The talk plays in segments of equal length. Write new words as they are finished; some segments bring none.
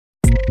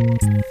I've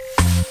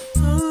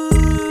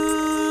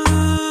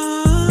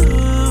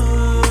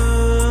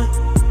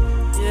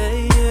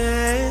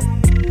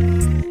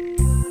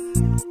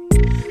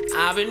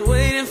been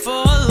waiting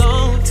for a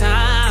long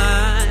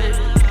time.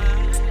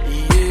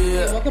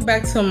 Yeah. Welcome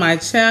back to my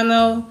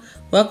channel.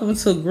 Welcome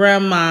to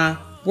Grandma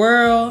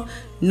World.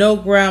 No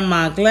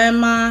Grandma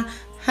Glamma.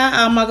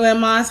 Hi all my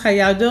Glammas. How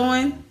y'all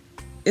doing?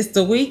 It's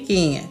the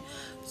weekend.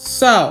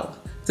 So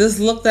this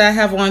look that I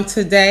have on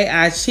today,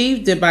 I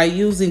achieved it by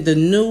using the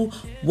new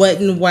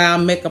Wet n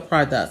Wild makeup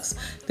products.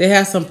 They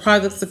have some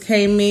products that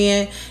came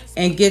in,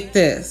 and get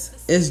this,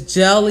 it's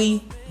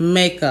jelly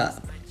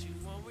makeup.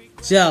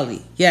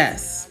 Jelly,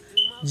 yes,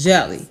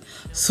 jelly.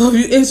 So if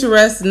you're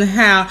interested in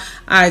how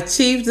I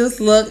achieved this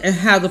look and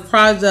how the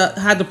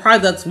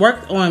products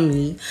worked on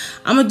me,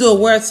 I'm gonna do a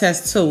wear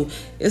test too.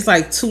 It's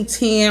like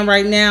 210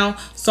 right now,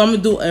 so I'm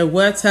gonna do a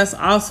wear test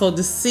also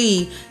to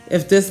see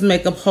if this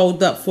makeup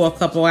hold up for a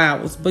couple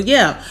hours. But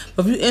yeah,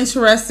 if you're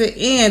interested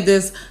in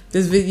this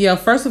video,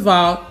 first of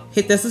all,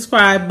 hit that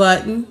subscribe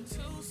button.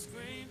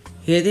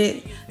 Hit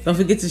it. Don't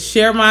forget to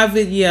share my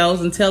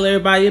videos and tell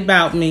everybody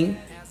about me.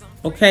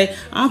 Okay,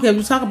 I don't care if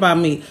you talk about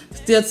me.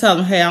 Still tell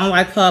them, hey, I don't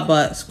like her,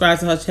 but subscribe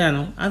to her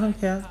channel. I don't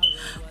care.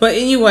 But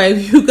anyway,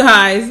 if you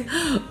guys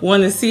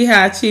want to see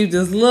how I achieved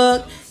this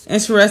look,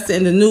 interested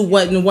in the new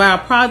Wet n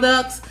Wild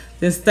products,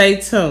 then stay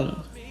tuned.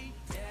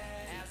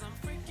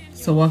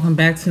 So welcome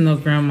back to No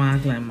Grandma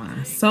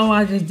Glamma. So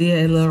I just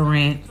did a little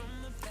rant,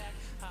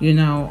 you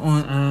know,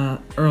 on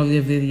a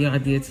earlier video I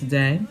did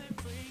today.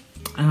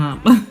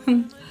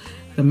 The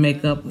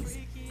makeup,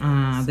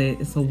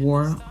 it's a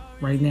war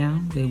right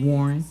now. They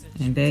warring,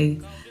 and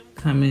they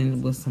come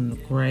in with some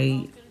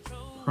great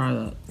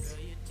products.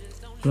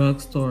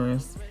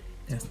 Drugstores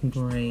got some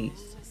great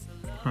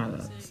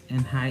products,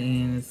 and high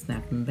end is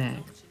snapping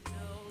back.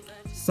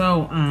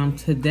 So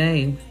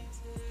today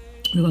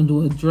we're gonna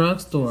do a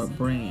drugstore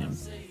brand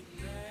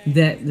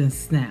that then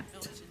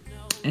snapped,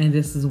 and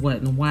this is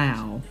Wet n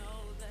Wild.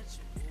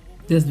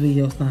 This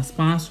video is not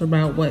sponsored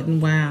by Wet n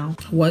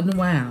Wild. Wet n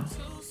Wild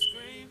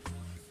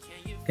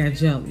got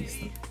jellies.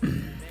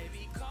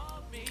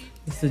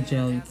 It's a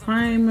jelly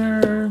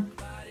primer,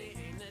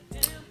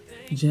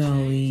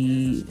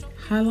 jelly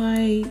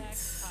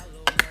highlights,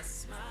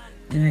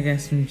 and I got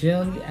some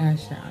jelly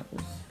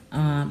eyeshadows.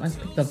 I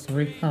picked up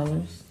 3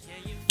 colors.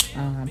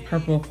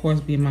 Purple, of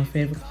course, being my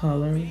favorite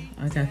color.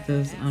 I got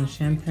this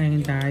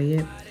Champagne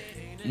Diet,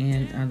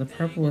 and the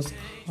purple is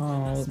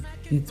called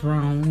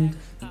Dethroned,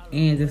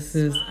 and this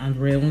is the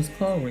red one's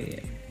called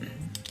Red.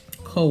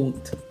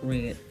 Cold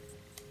Red.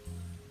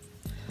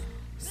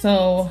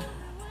 So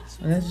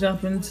let's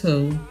jump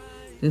into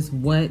this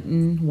Wet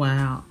n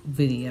Wild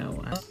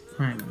video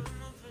primer.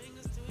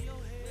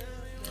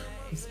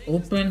 Let's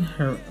open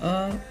her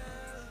up.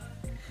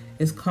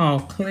 It's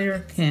called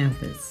Clear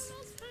Canvas.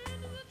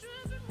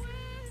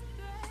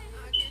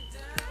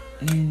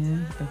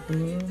 And the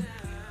little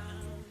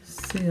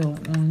seal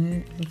on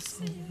it.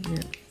 Looks over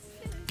here.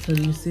 So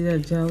you see that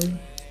jelly?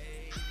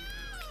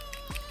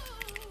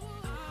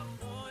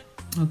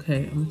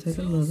 Okay, I'm gonna take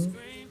a little.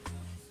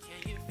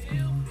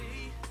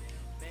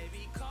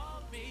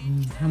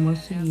 How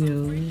much to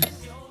use?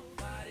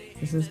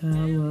 This is how it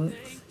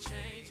looks.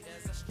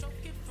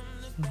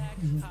 So,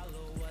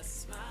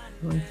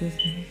 like this.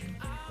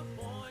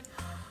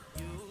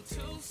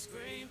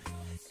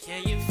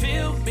 Can you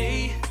feel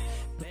me?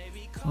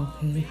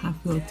 Okay, I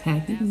feel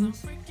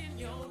tackiness.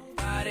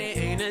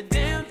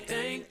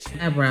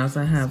 Eyebrows,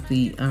 I have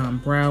the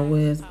Brow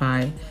Wiz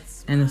by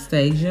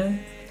Anastasia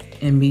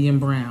in medium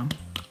brown.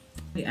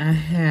 I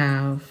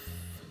have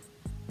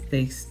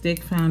the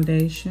stick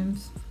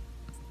foundations.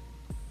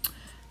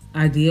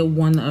 I did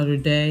one the other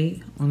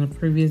day on a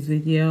previous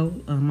video,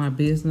 my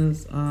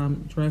business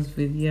dress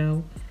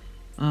video,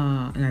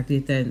 and I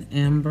did that in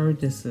amber.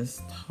 This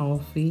is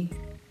toffee.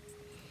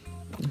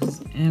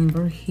 This is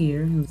amber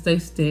here. Stay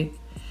stick,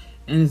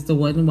 and it's the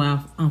Wet n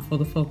Wild for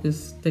the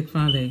Focus Stick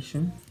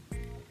Foundation.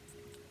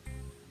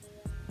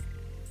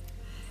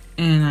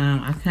 And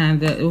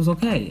it was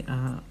okay.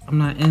 I'm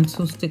not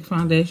into stick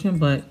foundation,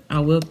 but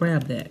I will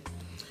grab that.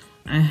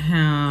 I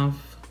have.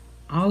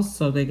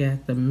 Also, they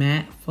got the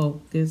Matte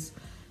Focus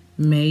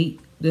Mate.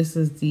 This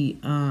is the,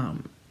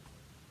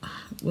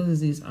 what is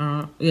these?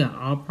 All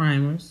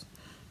primers.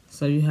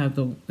 So you have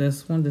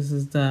this one. This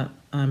is the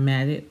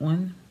matted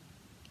one.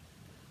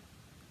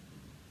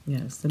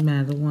 Yes, the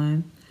matted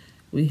one.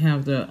 We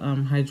have the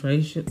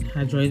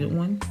hydrated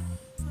one.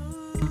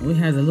 We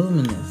have the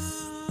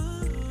luminous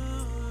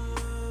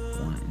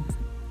one.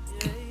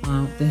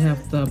 They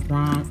have the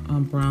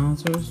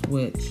bronzers,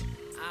 which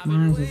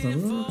mine is a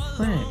little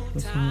cracked for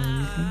some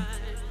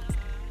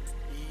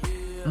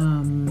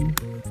reason.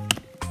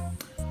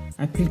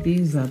 I picked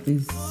these up.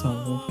 These are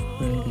so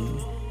pretty.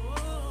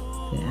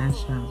 The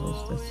eyeshadows,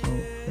 they're so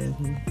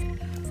pretty.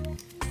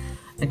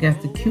 I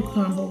got the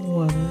cucumber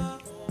water.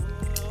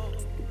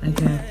 I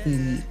got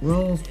the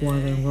rose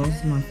water. Rose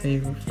is my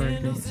favorite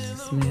fragrance to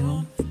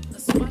smell.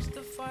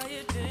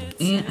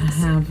 And I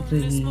have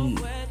the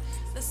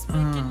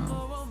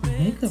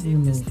makeup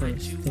remover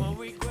stick.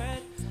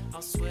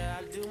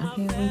 I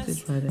can't wait to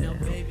try that out.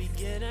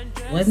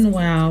 Wet n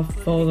Wild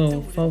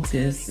Photo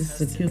Focus.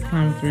 This is a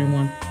Cucumber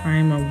 3-in-1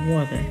 Primer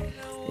Water.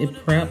 It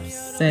preps,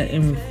 set,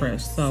 and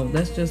refresh. So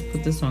let's just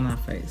put this on our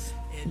face.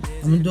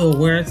 I'm gonna do a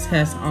wear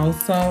test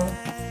also.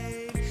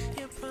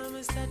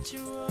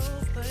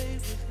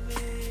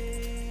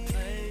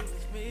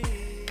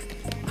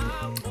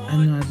 I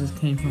know I just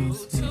came from a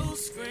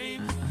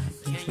swim.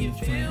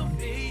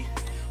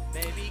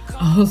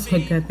 I also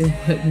got the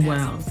Wet n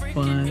Wild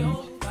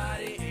sponge.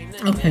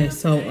 Okay,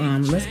 so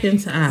let's get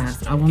into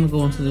eyes. I want to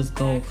go into this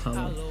gold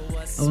color.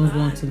 I want to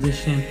go into this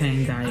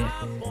champagne diet.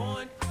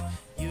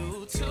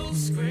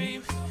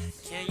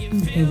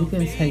 Okay, we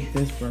can take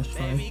this brush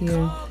right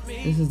here.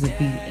 This is the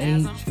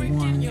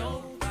BH1.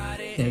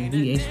 Yeah,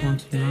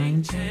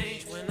 BH129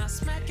 brush.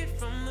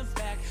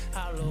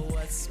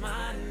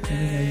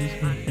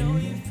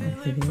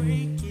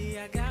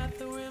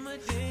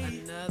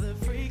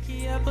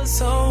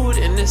 Episode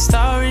and it's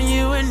starring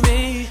you and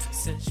me.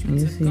 And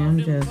you see, I'm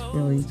just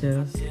really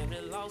just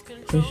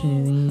pushing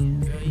it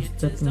in. I'm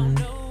stuffing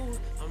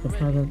the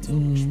product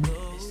in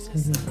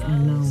because it's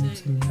unknown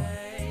to me.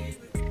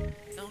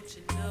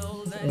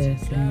 Just add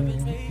some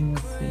more.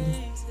 Let's see.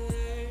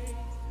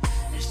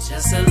 It's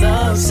just a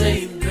love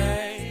scene,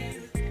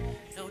 babe.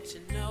 Don't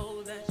you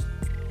know that?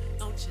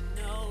 Don't you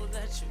know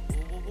that you?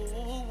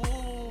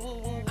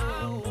 I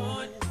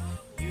want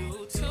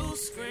you to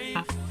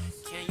scream.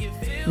 Can you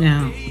feel?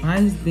 Now,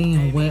 body's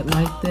being wet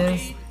like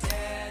this,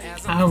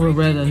 I would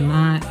rather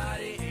not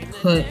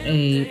put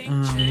a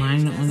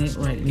liner on it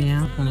right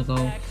now. I'm gonna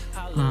go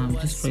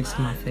just straight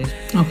to my face.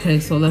 Okay,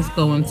 so let's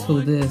go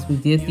into this. We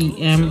did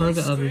the amber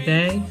the other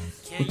day,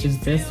 which is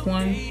this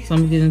one. So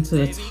I'm getting into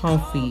the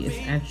toffee. It's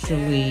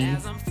actually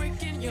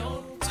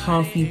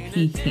toffee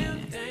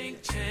pecan.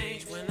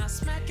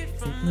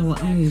 You know what?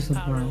 I'm gonna use a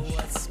brush.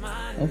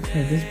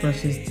 Okay, this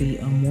brush is the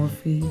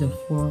Morphe, the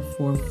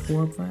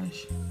 444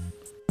 brush.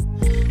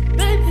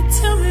 Baby,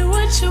 tell me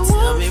what you want.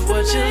 Tell me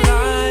what you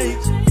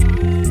like.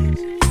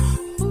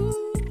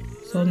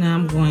 So now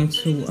I'm going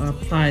to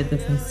apply the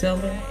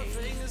concealer,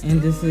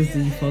 and this is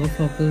the Photo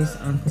Focus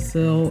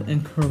Conceal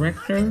and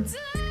Corrector.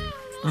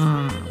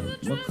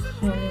 What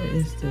color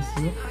is this?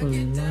 Look for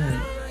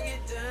light.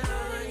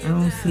 I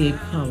don't see a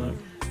color.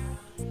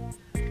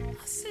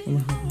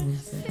 What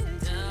is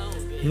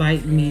that?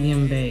 Light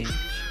medium beige.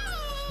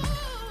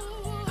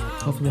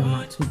 Hopefully I'm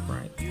not too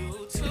bright.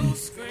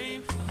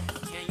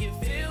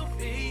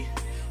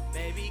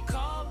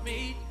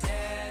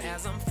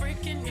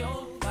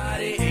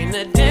 Ain't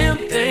a damn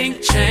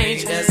thing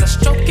changed as I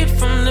stroke it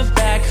from the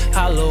back.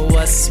 Holla,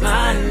 what's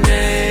my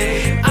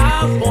name?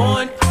 I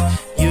want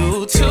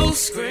you to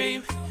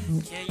scream.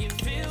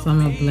 So I'm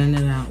gonna blend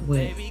it out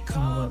with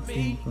what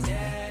the blender.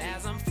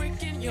 As I'm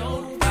freaking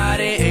your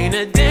body, ain't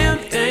a damn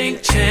thing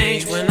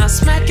changed when I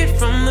smack it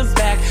from the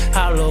back.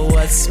 Holla,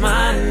 what's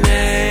my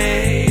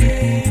name?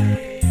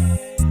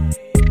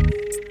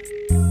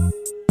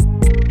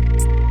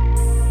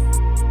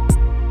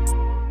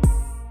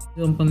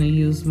 I'm going to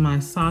use my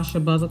Sasha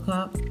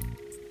Buttercup,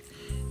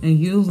 and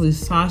usually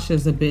Sasha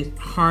is a bit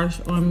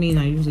harsh on me, and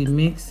I usually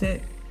mix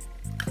it.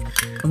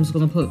 I'm just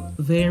going to put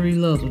very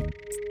little.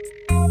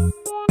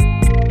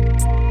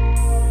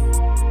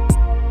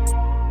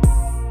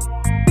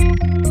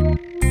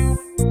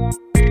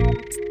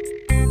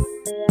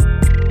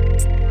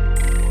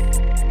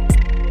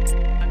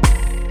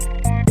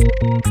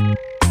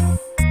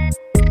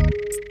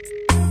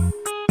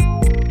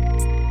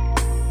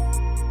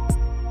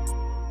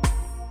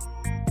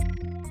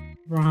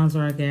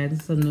 Bronzer I got. This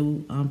is a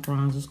new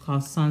bronzer. It's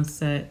called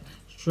Sunset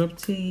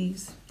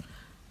Striptease.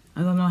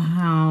 I don't know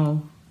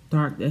how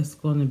dark that's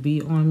going to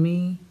be on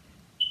me.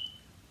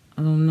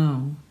 I don't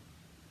know.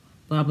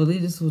 But I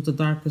believe this was the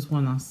darkest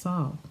one I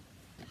saw.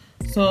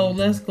 So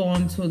let's go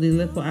into the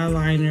liquid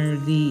eyeliner,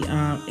 the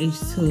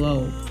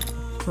H2O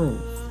Proof.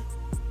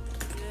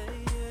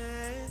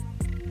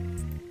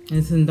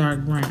 It's in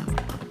dark brown.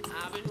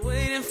 I've been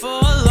waiting for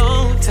a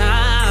long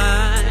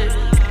time.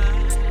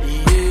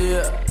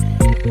 Yeah.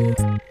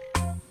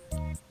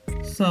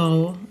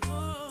 So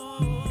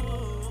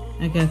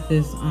I got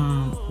this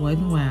Wet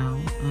n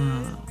Wild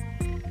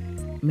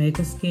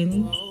Mega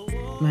Skinny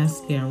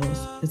mascara.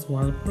 It's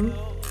waterproof.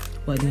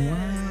 Wet n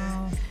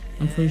Wild.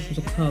 I'm pretty sure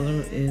the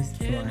color is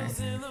black.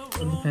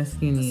 Look how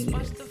skinny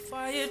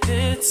it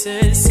is.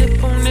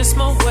 Sip on this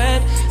more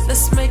wet.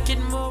 Let's make it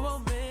more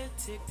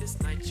romantic. This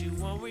night you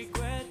won't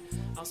regret.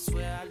 I'll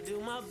swear I'll do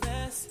my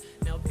best.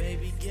 Now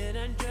baby, get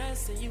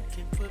undressed and you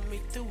can put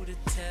me through the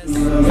test.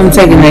 I'm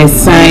taking that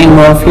same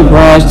Morphe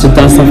brush to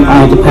dust off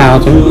all the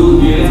powder.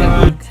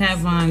 Kat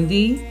Von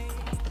D.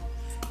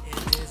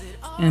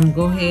 And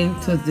go ahead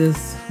into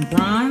this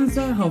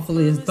bronzer.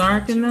 Hopefully it's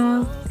dark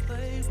enough.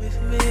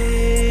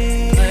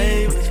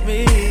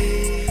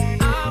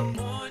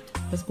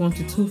 Let's go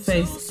into Too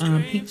Faced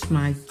Peach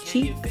My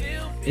Cheek.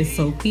 It's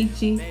so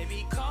peachy.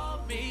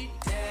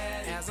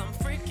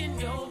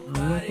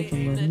 Look at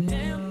the little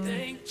mirror.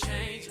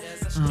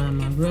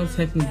 my Real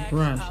Technique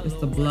brush. It's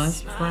the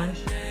blush brush.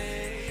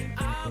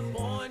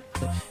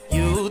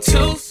 It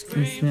smells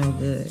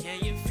good.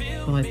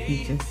 I like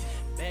peaches.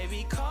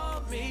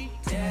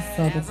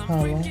 So the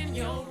color is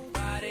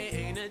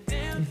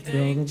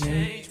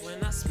buildable.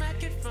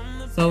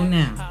 So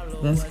now,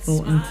 let's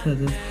go into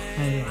this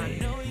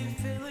highlight.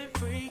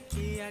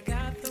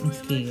 I'm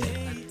scared.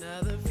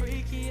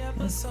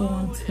 Let's go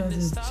into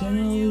this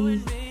jelly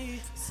highlight.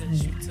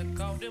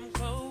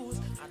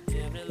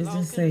 It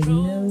just say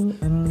new.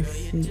 I don't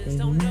see a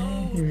new.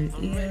 Here it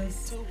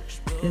is.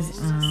 It's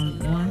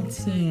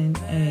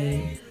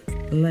 110A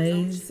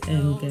Glaze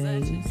and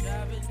Gaze.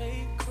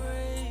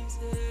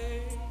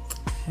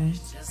 Okay.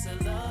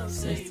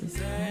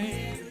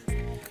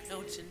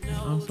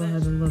 Also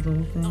has a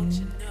little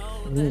thing.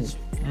 Ooh,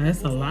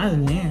 that's a lot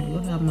in there.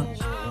 Look how much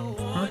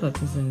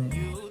product is in there.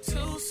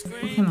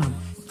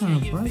 What kind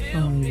of brush do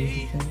I want to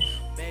use today?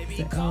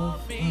 The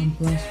e.l.f.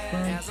 blush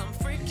brush.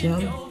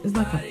 Jelly. It's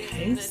like a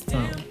paste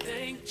though.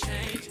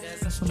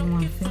 That's on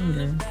my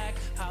finger.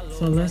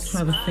 So let's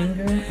try the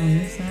finger on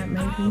this side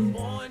maybe.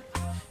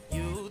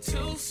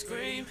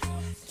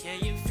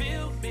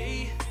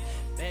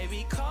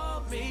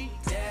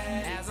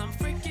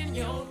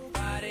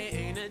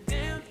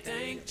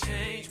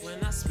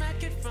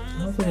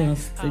 Hopefully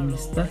it'll be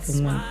stuck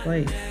in one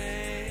place.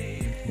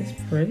 It's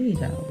pretty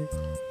though.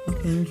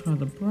 Okay, let me try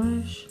the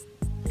brush.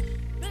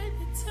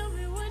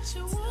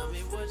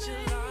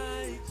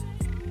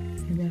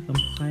 Maybe I can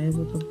play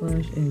with the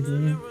brush and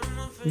then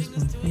use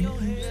my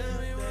fingers.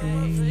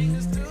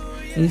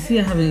 And you see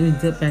I haven't even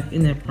dipped back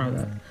in that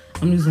product.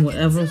 I'm using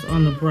whatever's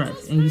on the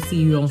brush, and you see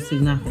you don't see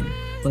nothing,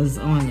 but it's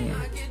on there.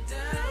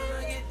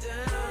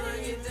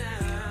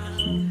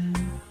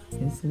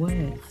 It's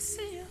wet.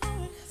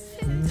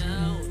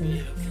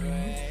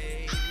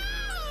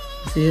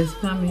 See, it's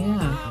coming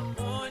out.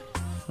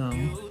 So,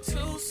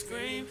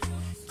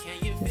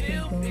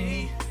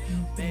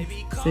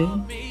 see,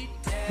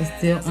 it's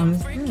still on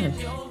this brush.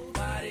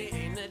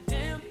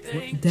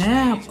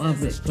 Dab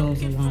of it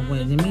goes a long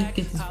way. Let me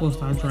get this before it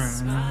starts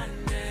drying. Yeah,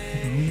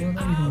 you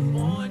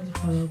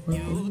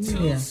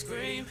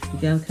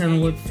gotta kind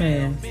of work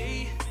fast.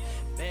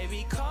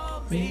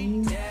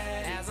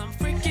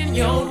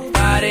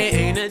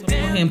 Go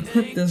ahead and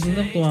put this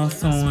lip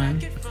gloss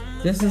on.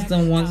 This is the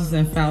one that's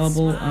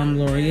infallible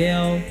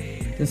L'Oreal.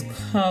 This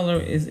color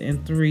is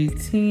in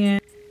 310.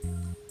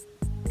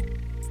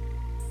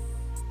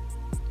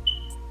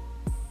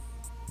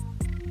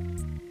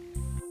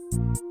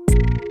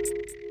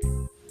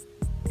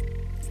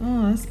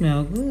 Oh, that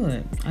smells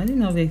good. I didn't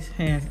know they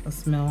had a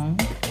smell on.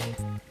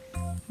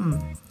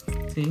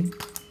 See?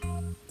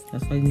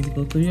 That's why you need to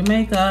go through your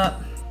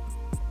makeup.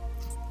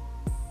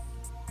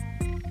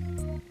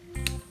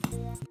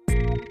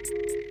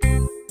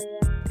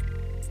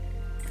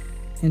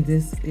 And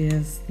this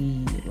is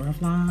the rough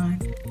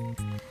line.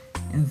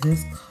 And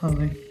this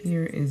color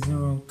here is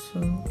 02.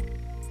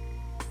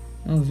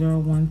 No,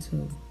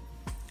 012.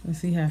 Let's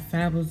see how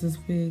fabulous this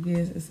wig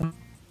is.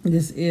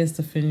 This is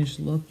the finished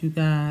look, you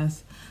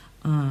guys.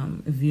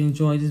 If you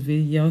enjoyed this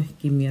video,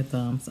 give me a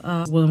thumbs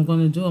up. What I'm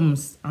going to do, I'm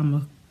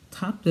going to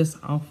top this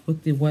off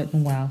with the Wet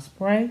n Wild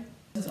spray.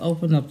 Let's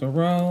open up the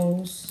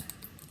rose.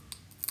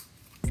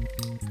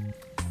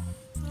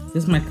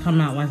 This might come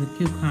out like a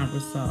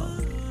cucumber, so.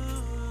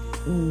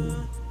 Ooh.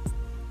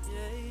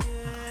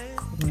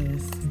 What a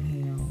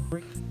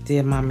smell.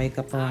 Did my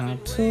makeup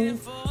around 2. You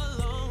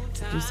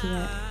see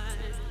that?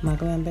 My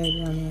glam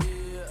baby on there.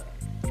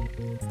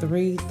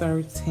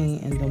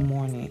 3:13 in the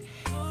morning.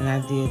 And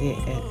I did it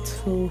at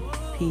 2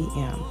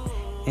 p.m.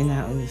 And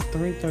now it is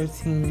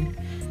 3:13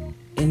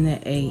 in the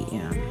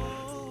a.m.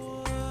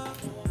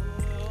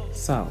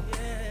 So,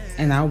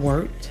 and I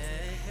worked.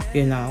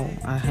 You know,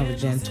 I have a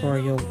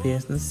janitorial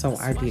business, so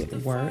I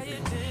did work.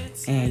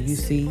 And you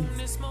see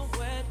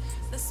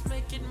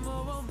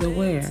the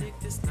wear.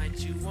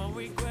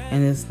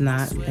 And it's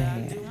not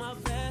bad.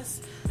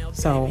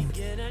 So,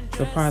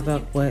 the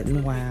product Wet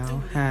n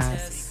Wild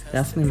has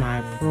definitely my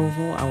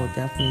approval. I would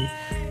definitely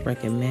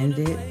recommend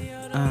it.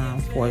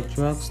 For a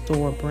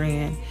drugstore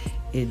brand,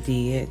 it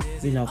did,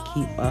 you know,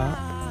 keep up.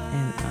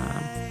 And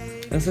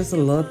there's just a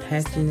little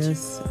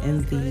patchiness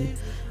in the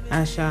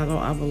eyeshadow.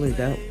 I believe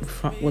that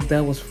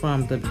was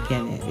from the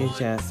beginning. It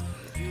just,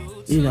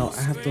 you know,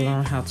 I have to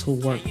learn how to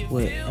work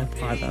with a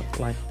product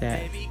like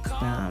that.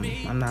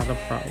 I'm not a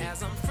pro.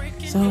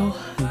 So,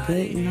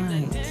 good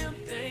night.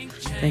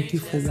 Thank you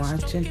for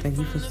watching. Thank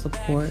you for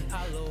support.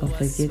 Don't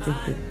forget to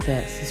hit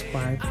that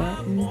subscribe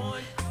button,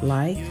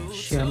 like,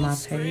 share my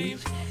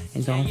page,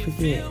 and don't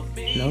forget,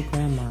 no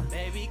grandma,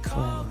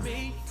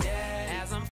 glamour.